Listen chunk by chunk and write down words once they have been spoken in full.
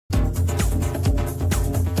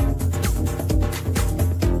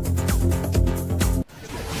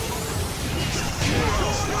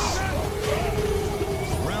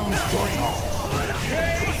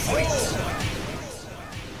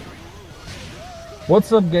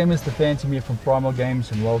What's up gamers, the Phantom here from Primal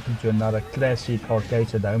Games, and welcome to another classic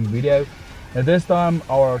arcades at home video. Now this time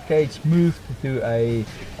our arcades moved to a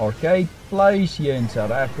arcade place here in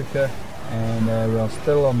South Africa, and we're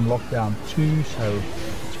still on lockdown 2, so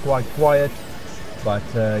it's quite quiet, but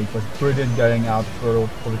it was brilliant going out for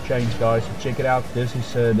the change, guys. So check it out. This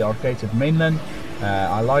is the arcades at Menlyn.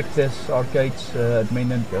 I like this arcades at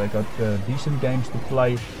Menlyn. I got decent games to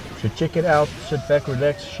play, so check it out. Sit back,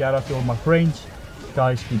 relax. Shout out to all my friends.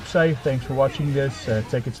 Guys, keep safe. Thanks for watching this.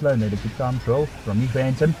 Take it slow, let a good times roll. From me,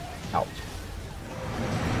 Phantom, out.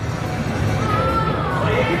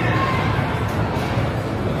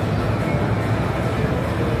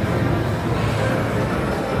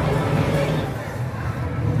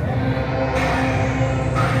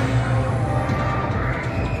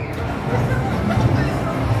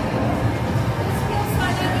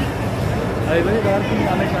 Hey, ben je daar? Kom je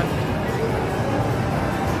aan de kant?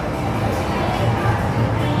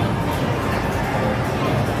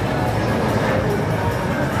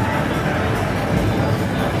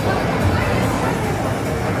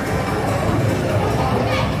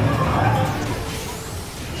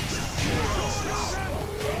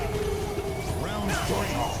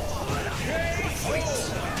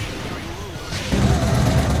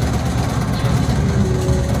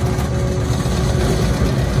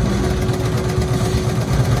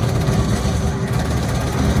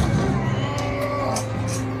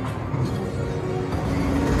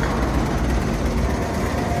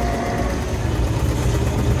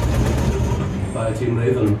 Team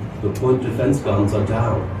Raven, the point defense guns are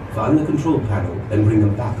down. Find the control panel and bring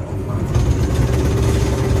them back online.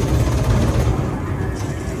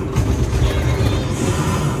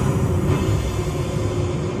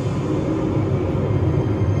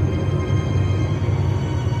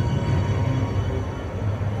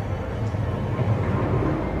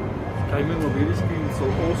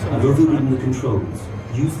 I've overridden the controls.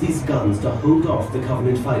 Use these guns to hold off the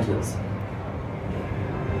Covenant fighters.